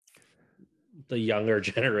the younger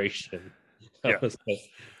generation. Yeah.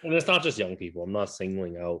 And it's not just young people. I'm not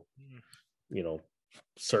singling out,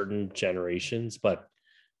 certain generations, but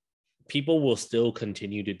people will still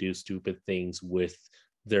continue to do stupid things with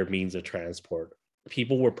their means of transport.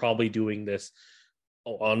 People were probably doing this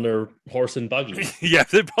on their horse and buggy. Yeah,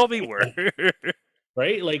 they probably were.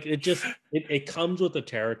 Right? Like it comes with the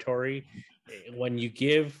territory. When you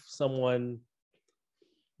give someone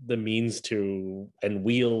the means to and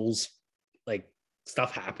wheels, like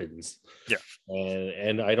stuff happens. Yeah.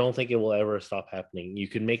 And I don't think it will ever stop happening. You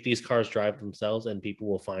can make these cars drive themselves, and people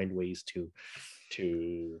will find ways to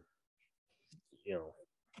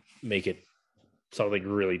make it something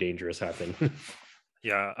really dangerous happen.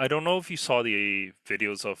 Yeah, I don't know if you saw the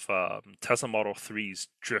videos of Tesla Model 3s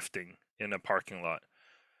drifting in a parking lot.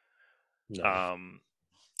 No.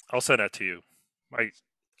 I'll send that to you.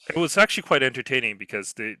 It was actually quite entertaining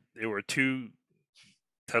because there were two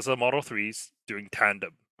Tesla Model 3s doing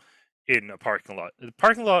tandem in a parking lot. The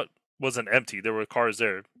parking lot wasn't empty. There were cars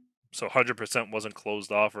there. So 100% wasn't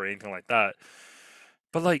closed off or anything like that.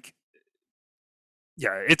 But like,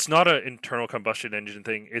 yeah, it's not an internal combustion engine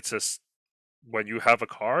thing. It's just when you have a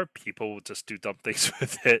car, people will just do dumb things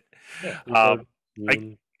with it. Yeah, Um,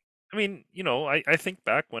 I mean, I think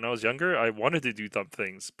back when I was younger, I wanted to do dumb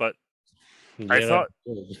things, but I thought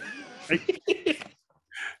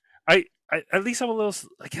I, I at least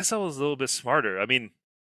I guess I was a little bit smarter. I mean,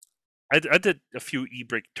 I did a few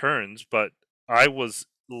e-brake turns, but I was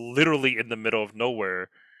literally in the middle of nowhere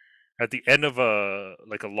at the end of a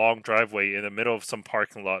long driveway in the middle of some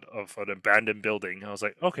parking lot of an abandoned building. I was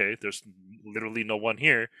like, okay, there's literally no one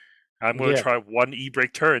here. I'm going to try one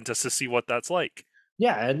e-brake turn just to see what that's like.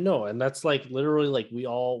 Yeah, and that's like literally like we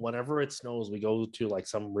all, whenever it snows, we go to like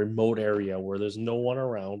some remote area where there's no one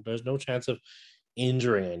around. There's no chance of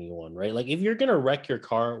injuring anyone, right? Like if you're gonna wreck your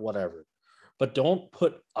car, whatever, but don't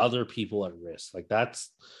put other people at risk. Like that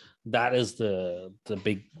is the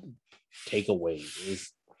big takeaway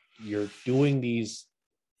is you're doing these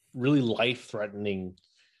really life threatening.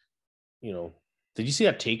 Did you see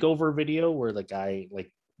that takeover video where the guy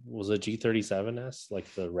like was a G37S,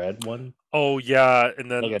 like the red one? Oh yeah, and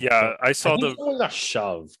then I saw someone got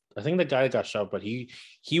shoved. I think the guy got shoved, but he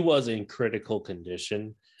was in critical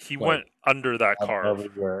condition. He went under that car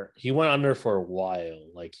everywhere. He went under for a while.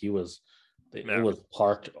 Like it was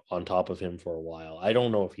parked on top of him for a while. I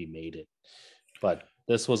don't know if he made it, but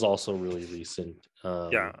this was also really recent.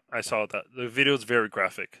 Yeah, I saw that. The video is very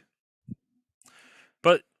graphic,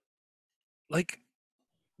 but like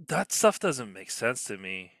that stuff doesn't make sense to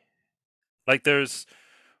me. Like there's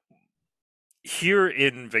here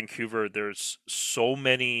in Vancouver, there's so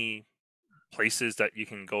many places that you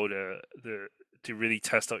can go to really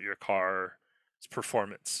test out your car's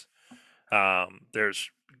performance. There's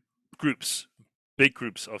big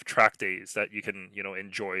groups of track days that you can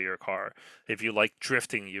enjoy your car. If you like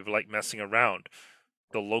drifting, you like messing around,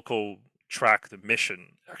 the local track, the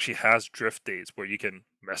Mission, actually has drift days where you can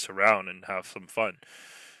mess around and have some fun.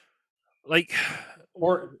 Like,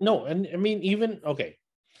 or no, and I mean even okay.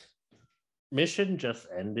 Mission just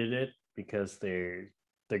ended it because they're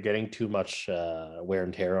getting too much wear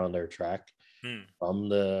and tear on their track from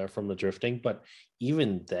the drifting. But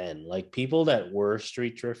even then, like people that were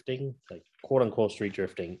street drifting, like quote unquote street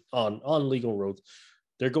drifting on legal roads,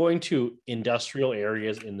 they're going to industrial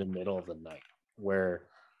areas in the middle of the night where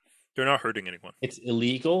they're not hurting anyone. It's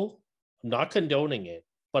illegal. I'm not condoning it,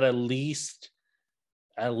 but at least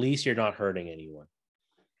you're not hurting anyone.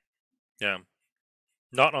 Yeah,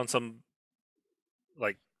 not on some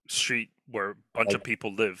like street where a bunch of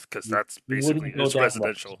people live, because that's basically it's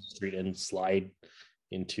residential street and slide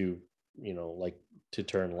into like to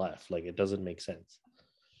turn left. Like it doesn't make sense.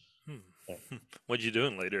 Yeah. What you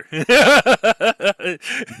doing later?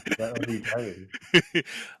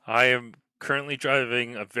 I am currently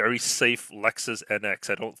driving a very safe Lexus NX.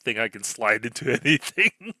 I don't think I can slide into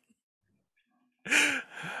anything.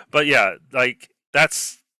 But yeah, like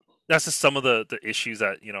that's just some of the issues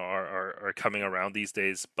that are coming around these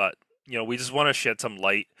days. But we just want to shed some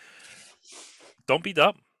light. Don't be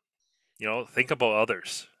dumb. Think about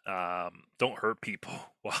others. Don't hurt people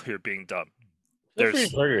while you're being dumb. Feel free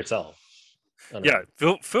to hurt yourself. Yeah,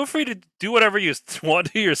 feel free to do whatever you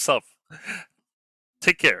want to yourself.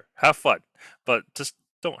 Take care, have fun, but just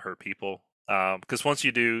don't hurt people. Because once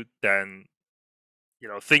you do, then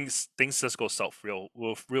things just go south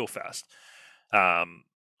real fast.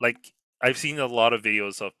 Like I've seen a lot of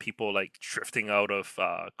videos of people like drifting out of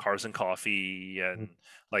Cars and Coffee and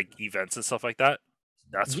like events and stuff like that.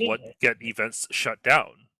 That's what get events shut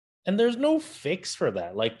down. And there's no fix for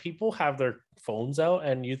that. Like people have their phones out,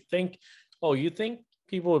 and you think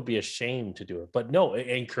people would be ashamed to do it, but no, it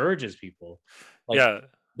encourages people. Like,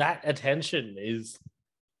 that attention is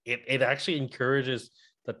it actually encourages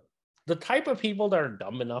the type of people that are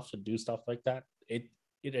dumb enough to do stuff like that. It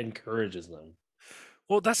encourages them.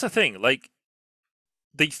 Well, that's the thing. Like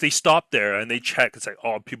they stop there and they check. It's like,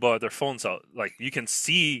 oh, people have their phones out. Like you can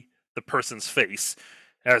see the person's face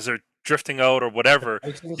as they're drifting out or whatever,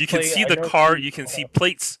 License you can plate, see I the know car, who- you can see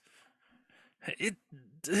plates. It,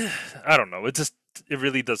 I don't know. It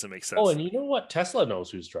really doesn't make sense. Oh, and you know what? Tesla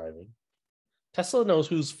knows who's driving. Tesla knows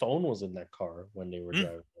whose phone was in that car when they were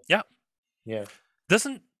driving. yeah. Yeah.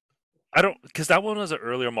 Doesn't I don't because that one was an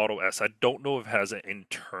earlier Model S. I don't know if it has an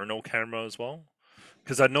internal camera as well.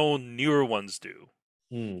 Because I know newer ones do.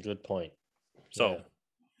 Good point. So,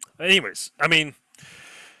 Yeah. anyways, I mean,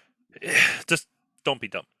 just don't be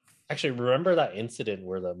dumb. Actually, remember that incident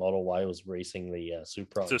where the Model Y was racing the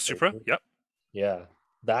Supra? The Supra, yep. Yeah,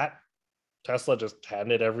 that Tesla just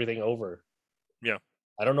handed everything over. Yeah.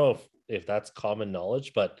 I don't know if that's common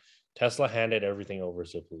knowledge, but Tesla handed everything over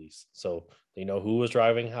to the police, so they know who was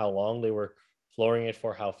driving, how long they were flooring it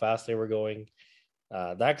for, how fast they were going.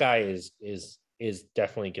 That guy is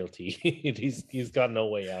definitely guilty. he's got no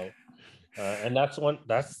way out. And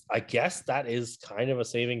I guess that is kind of a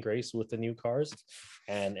saving grace with the new cars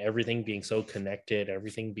and everything being so connected,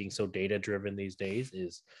 everything being so data driven these days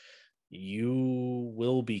is you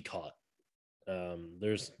will be caught.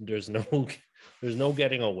 There's no there's no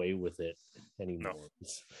getting away with it anymore. No.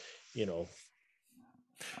 It's,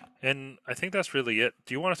 And I think that's really it.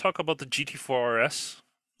 Do you want to talk about the GT4 RS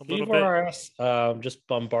a little bit? GT4 RS, just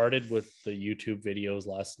bombarded with the YouTube videos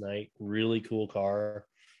last night. Really cool car.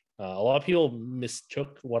 A lot of people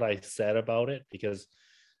mistook what I said about it because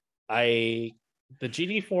the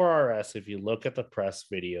GT4 RS, if you look at the press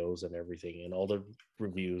videos and everything and all the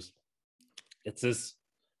reviews, it's this,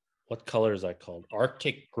 what color is that called?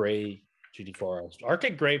 Arctic Gray GT4 RS.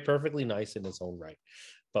 Arctic Gray, perfectly nice in its own right.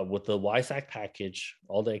 But with the WiSAC package,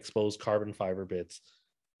 all the exposed carbon fiber bits,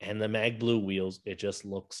 and the mag blue wheels, it just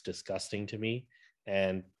looks disgusting to me.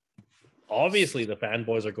 And obviously the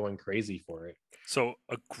fanboys are going crazy for it. So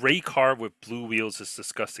a gray car with blue wheels is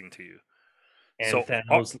disgusting to you. And So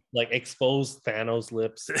Thanos, like exposed Thanos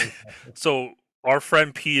lips. So our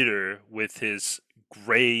friend Peter with his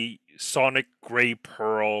gray Sonic Gray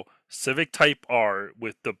Pearl Civic Type R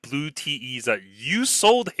with the blue TEs that you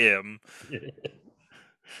sold him,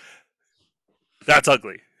 that's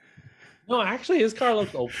ugly. No, actually, his car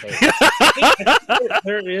looks okay.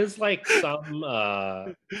 There is like some.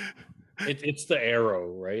 It's the arrow,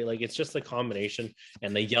 right? Like it's just a combination,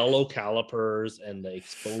 and the yellow calipers and the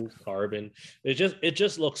exposed carbon. It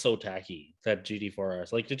just looks so tacky. That GT4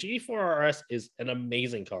 RS, like the GT4 RS, is an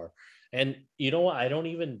amazing car, and you know what? I don't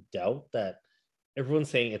even doubt that everyone's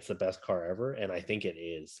saying it's the best car ever, and I think it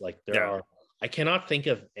is. Like I cannot think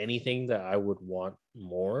of anything that I would want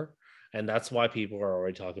more, and that's why people are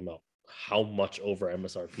already talking about how much over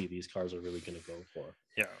MSRP these cars are really going to go for.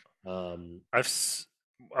 Yeah.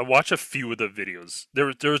 I watched a few of the videos. There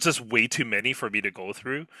was just way too many for me to go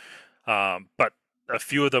through. But a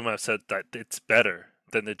few of them have said that it's better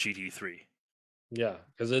than the GT3. Yeah,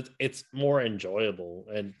 because it's more enjoyable,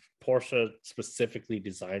 and Porsche specifically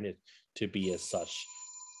designed it to be as such.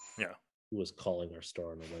 Yeah. Who was calling our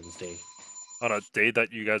store on a Wednesday? On a day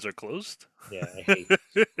that you guys are closed? Yeah, I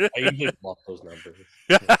usually block those numbers.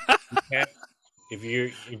 Yeah. If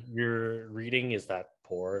your reading is that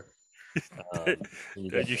poor,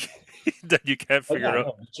 that you can't figure out.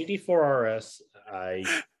 No, GT4 RS, I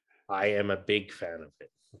am a big fan of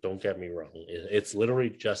it. Don't get me wrong. It's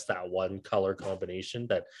literally just that one color combination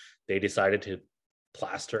that they decided to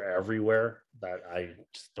plaster everywhere that I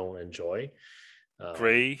just don't enjoy.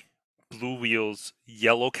 Gray, blue wheels,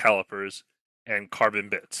 yellow calipers, and carbon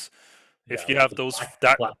bits. If you have those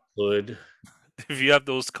black hood, if you have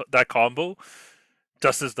that combo,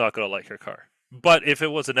 Dustin's not gonna like your car. But if it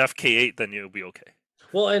was an FK8, then you'll be okay.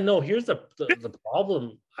 Well, and no, here's the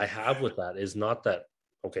problem I have with that is not that,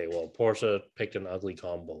 okay, well, Porsche picked an ugly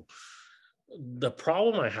combo. The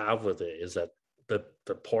problem I have with it is that the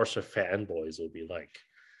Porsche fanboys will be like,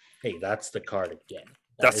 hey, that's the car to get.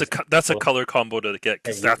 That's a color combo to get,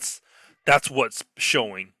 because that's what's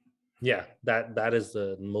showing. Yeah, that is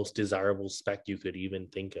the most desirable spec you could even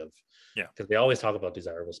think of. Yeah, because they always talk about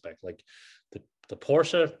desirable spec. Like the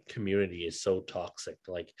Porsche community is so toxic.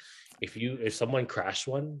 Like if someone crashed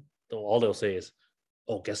one, all they'll say is,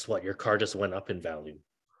 "Oh, guess what? Your car just went up in value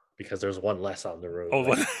because there's one less on the road."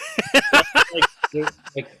 Oh,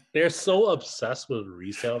 they're so obsessed with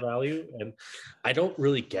resale value, and I don't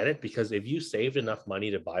really get it, because if you saved enough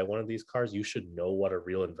money to buy one of these cars, you should know what a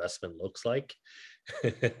real investment looks like.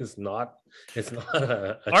 It's not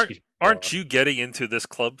aren't you getting into this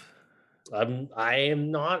club? I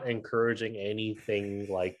am not encouraging anything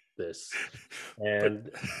like this,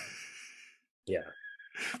 and yeah,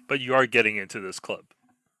 but you are getting into this club.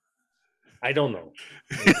 I don't know.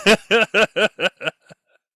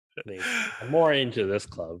 I'm more into this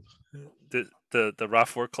club. The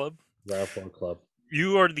RAV4 club? RAV4 Club.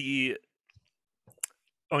 You are the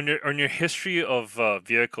on your history of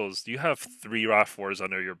vehicles. You have 3 RAV4s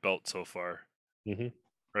under your belt so far, Mm-hmm.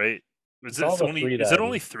 right? It's all the three Is that it I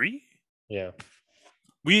only need. 3? Yeah,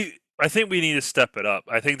 I think we need to step it up.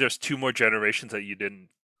 I think there's 2 more generations that you didn't,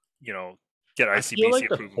 get I feel ICBC like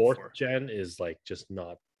the approval fourth for. gen is like just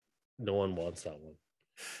not. No one wants that one.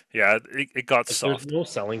 Yeah, it got Like, there's soft. no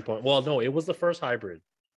selling point. Well, no, it was the first hybrid.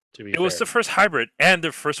 To be It was fair, the first hybrid and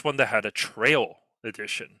the first one that had a trail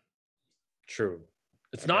edition. true.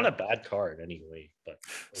 It's not Yeah. a bad card anyway, but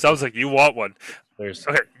Sounds like you want one. there's.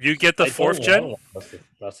 Okay, you get the I don't 4th want gen. one.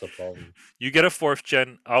 That's the problem. You get a 4th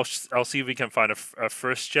gen. I'll see if we can find a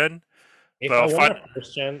 1st gen. If But I I'll want find. a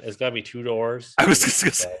first gen, it's gotta be 2 doors. I was and just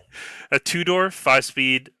gonna say a 2-door,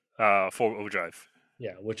 5-speed, 4-wheel drive.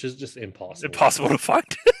 yeah, which is just impossible. Impossible to find.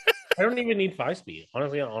 I don't even need 5-speed.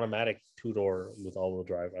 Honestly, an automatic 2-door with all-wheel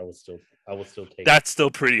drive, I would still take. That's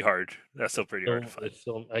still pretty hard. That's still pretty hard to Still, find. it's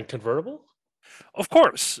still and convertible. Of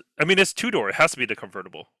course. I mean, it's 2-door. It has to be the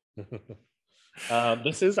convertible.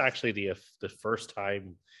 This is actually the first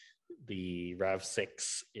time the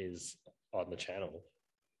Rav6 is on the channel.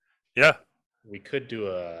 Yeah. We could do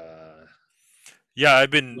a Yeah,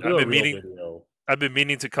 I've been real meaning video. I've been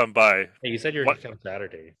meaning to come by. Hey, you said you're What? gonna come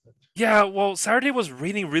Saturday. Yeah, well, Saturday was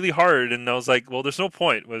raining really hard, and I was like, well, there's no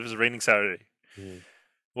point. It was raining Saturday. Mm.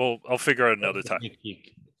 Well, I'll figure out another time. Sneak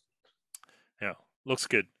peek. Yeah, looks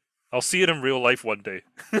good. I'll see it in real life one day.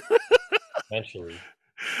 Eventually.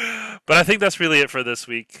 But I think that's really it for this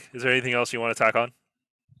week. Is there anything else you want to tack on?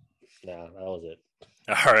 Nah, that was it.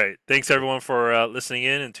 All right. Thanks everyone for listening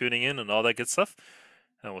in and tuning in and all that good stuff.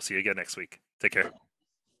 And we'll see you again next week. Take care.